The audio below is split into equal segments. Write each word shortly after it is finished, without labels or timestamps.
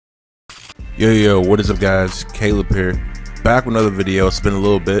Yo, what is up guys? Caleb here, back with another video. It's been a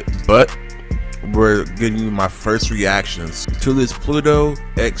little bit, but we're giving you my first reactions to this Pluto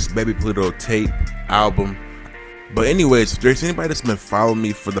x Baby Pluto tape album. But anyways, if there's anybody that's been following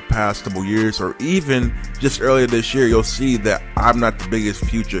me for the past couple years, or even just earlier this year, you'll see that I'm not the biggest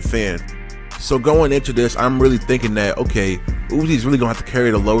Future fan. So going into this, I'm really thinking that, okay, Uzi's really gonna have to carry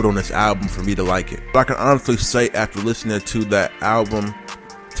the load on this album for me to like it. But I can honestly say, after listening to that album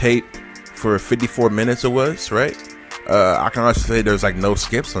tape for 54 minutes it was, right? I can honestly say there's like no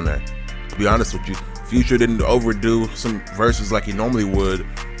skips on that. To be honest with you, Future didn't overdo some verses like he normally would,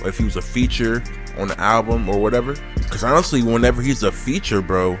 or if he was a feature on the album or whatever. Because honestly, whenever he's a feature,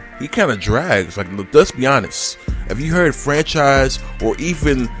 bro, he kind of drags. Like, let's be honest. If you heard Franchise or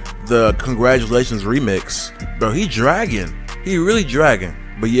even the Congratulations remix, bro, he dragging. He really dragging.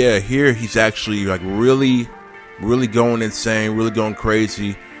 But yeah, here he's actually like really going insane, really going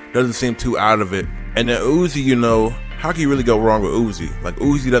crazy. Doesn't seem too out of it. And then Uzi, you know, how can you really go wrong with Uzi? Like,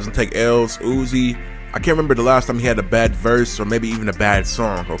 Uzi doesn't take L's. Uzi, I can't remember the last time he had a bad verse or maybe even a bad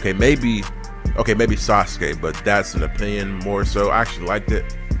song. Okay, maybe Sasuke, but that's an opinion more so. I actually liked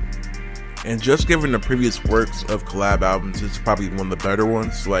it. And just given the previous works of collab albums, it's probably one of the better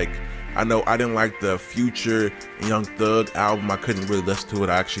ones. Like, I know I didn't like the Future and Young Thug album. I couldn't really listen to it.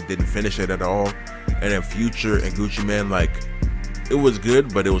 I actually didn't finish it at all. And then Future and Gucci Mane, like, it was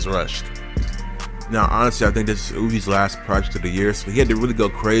good, but it was rushed. Now, honestly, I think this is Uzi's last project of the year, so he had to really go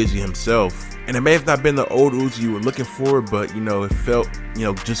crazy himself. And it may have not been the old Uzi you were looking for, but, you know, it felt, you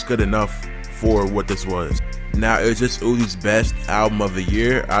know, just good enough for what this was. Now, is this Uzi's best album of the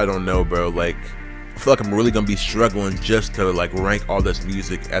year? I don't know, bro. Like, I feel like I'm really gonna be struggling just to like rank all this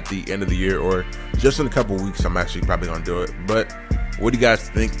music at the end of the year, or just in a couple weeks. I'm actually probably gonna do it. But what do you guys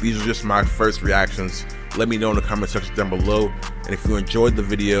think? These are just my first reactions. Let me know in the comment section down below. And if you enjoyed the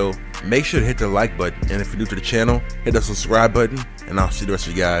video, make sure to hit the like button. And if you're new to the channel, hit the subscribe button. And I'll see the rest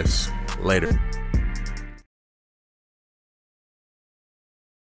of you guys later.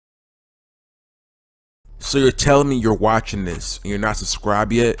 So you're telling me you're watching this and you're not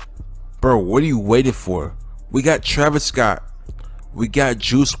subscribed yet? Bro, what are you waiting for? We got Travis Scott, we got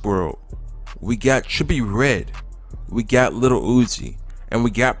Juice WRLD, we got Trippie Redd, we got Lil Uzi, and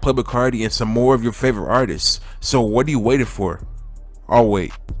we got Playboi Carti and some more of your favorite artists. So what are you waiting for? I'll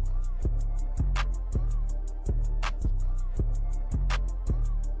wait.